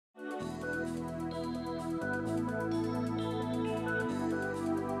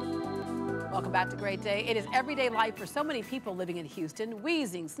Welcome back to Great Day. It is everyday life for so many people living in Houston.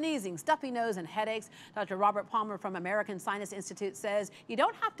 Wheezing, sneezing, stuffy nose, and headaches. Dr. Robert Palmer from American Sinus Institute says you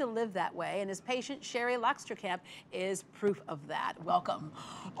don't have to live that way, and his patient, Sherry Laxterkamp, is proof of that. Welcome.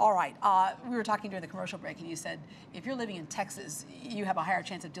 All right, we were talking during the commercial break, and you said if you're living in Texas, you have a higher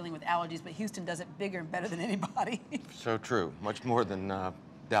chance of dealing with allergies, but Houston does it bigger and better than anybody. So true, much more than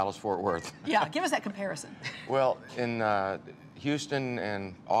Dallas-Fort Worth. Yeah, give us that comparison. Well, in Houston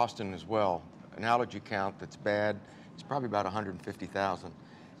and Austin as well, an allergy count that's bad is probably about 150,000.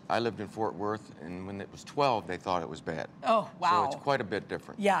 I lived in Fort Worth, and when it was 12, they thought it was bad. Oh, wow. So it's quite a bit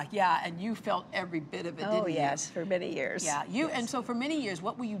different. Yeah, and you felt every bit of it, didn't you? Oh, yes, for many years. Yeah, yes. And so for many years,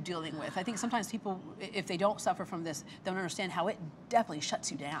 what were you dealing with? I think sometimes people, if they don't suffer from this, don't understand how it definitely shuts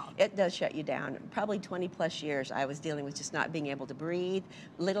you down. It does shut you down. Probably 20 plus years I was dealing with just not being able to breathe.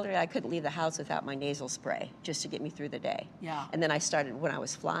 Literally, I couldn't leave the house without my nasal spray just to get me through the day. Yeah. And then I started, when I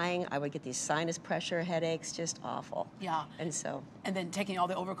was flying, I would get these sinus pressure headaches, just awful. Yeah. And so. And then taking all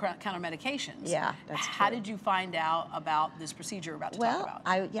the over-counter medications. Yeah, that's true. How did you find out about this procedure we're about to talk about?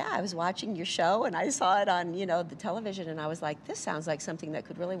 I was watching your show and I saw it on, the television, and I was like, this sounds like something that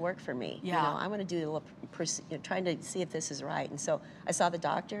could really work for me. Yeah. I want to do a little, trying to see if this is right. And so I saw the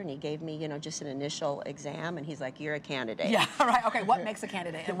doctor and he gave me, just an initial exam, and he's like, you're a candidate. Yeah, right. Okay, what makes a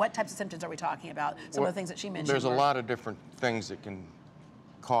candidate, and what types of symptoms are we talking about? Some of the things that she mentioned. There's a lot of different things that can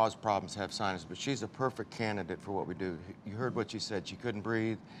cause problems to have sinus, but she's a perfect candidate for what we do. You heard what she said. She couldn't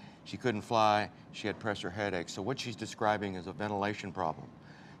breathe, she couldn't fly, she had pressure headaches. So what she's describing is a ventilation problem.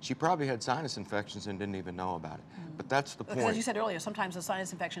 She probably had sinus infections and didn't even know about it. But that's the point. Because as you said earlier, sometimes the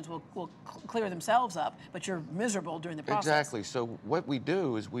sinus infections will clear themselves up, but you're miserable during the process. Exactly. So what we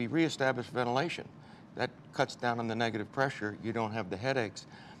do is we reestablish ventilation. That cuts down on the negative pressure. You don't have the headaches.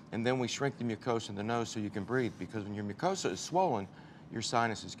 And then we shrink the mucosa in the nose so you can breathe, because when your mucosa is swollen, your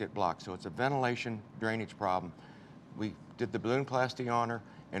sinuses get blocked. So it's a ventilation drainage problem. We did the balloon plasty on her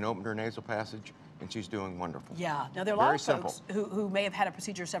and opened her nasal passage, and she's doing wonderful. Yeah. Now, there are a lot of folks who may have had a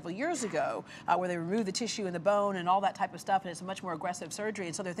procedure several years ago where they remove the tissue in the bone and all that type of stuff, and it's a much more aggressive surgery,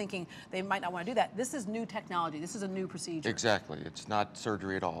 and so they're thinking they might not want to do that. This is new technology. This is a new procedure. Exactly. It's not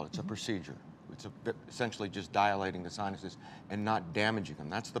surgery at all. It's a procedure. It's essentially just dilating the sinuses and not damaging them.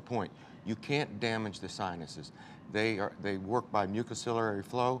 That's the point. You can't damage the sinuses. They work by mucociliary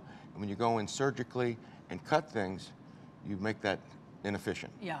flow, and when you go in surgically and cut things, you make that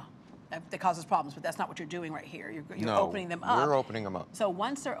inefficient. Yeah. That causes problems, but that's not what you're doing right here. You're No, opening them up. We're opening them up. So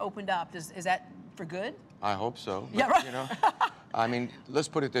once they're opened up, is that for good? I hope so. Yeah, but, right. I mean, let's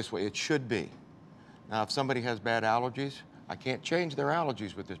put it this way. It should be. Now, if somebody has bad allergies, I can't change their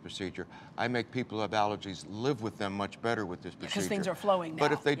allergies with this procedure. I make people who have allergies live with them much better with this procedure. Because things are flowing now.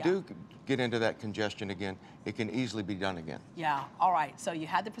 But if they do get into that congestion again, it can easily be done again. Yeah, all right. So you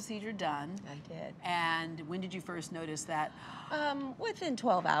had the procedure done. I did. And when did you first notice that? Within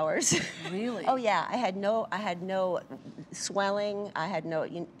 12 hours. Really? Oh yeah, I had no swelling, I had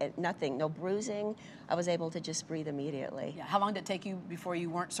nothing, no bruising. I was able to just breathe immediately. Yeah. How long did it take you before you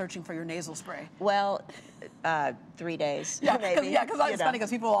weren't searching for your nasal spray? Well, 3 days. Yeah, maybe. It's funny because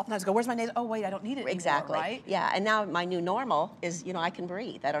people oftentimes go, "Where's my nasal?" Oh wait, I don't need it anymore, exactly. right? Yeah, and now my new normal is, I can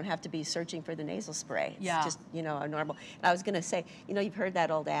breathe. I don't have to be searching for the nasal spray. It's just, a normal. And I was going to say, you've heard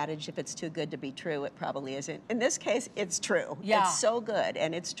that old adage, if it's too good to be true, it probably isn't. In this case, it's true. Yeah. It's so good,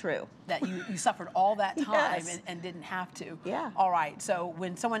 and it's true. That you suffered all that time Yes. and didn't have to. Yeah. All right. So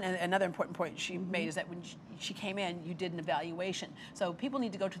when another important point she made is that when she came in, you did an evaluation. So people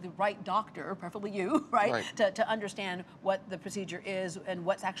need to go to the right doctor, preferably you, right? To understand what the procedure is and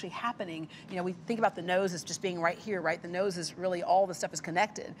what's actually happening. We think about the nose as just being right here, right? The nose is really, all the stuff is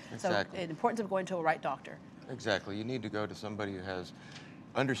connected. Exactly. So the importance of going to a right doctor. Exactly. You need to go to somebody who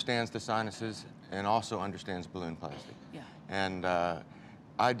understands the sinuses and also understands balloon plasty. Yeah. And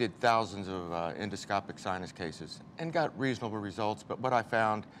I did thousands of endoscopic sinus cases and got reasonable results, but what I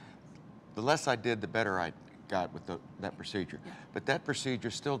found, the less I did, the better I got with that procedure. Yeah. But that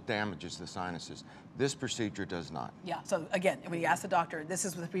procedure still damages the sinuses. This procedure does not. Yeah, so again, when you ask the doctor, this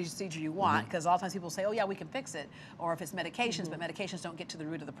is the procedure you want, because a lot of times people say, oh yeah, we can fix it, or if it's medications, but medications don't get to the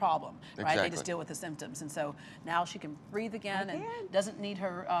root of the problem, right? Exactly. They just deal with the symptoms. And so now she can breathe again and doesn't need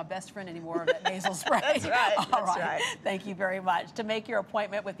her best friend anymore, that nasal spray. That's right, All right. Thank you very much. To make your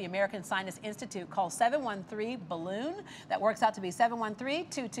appointment with the American Sinus Institute, call 713-BALLOON. That works out to be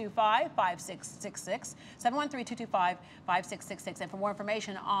 713-225-5666, 713-225-5666. And for more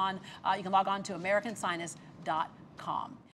information you can log on to americansinus.com.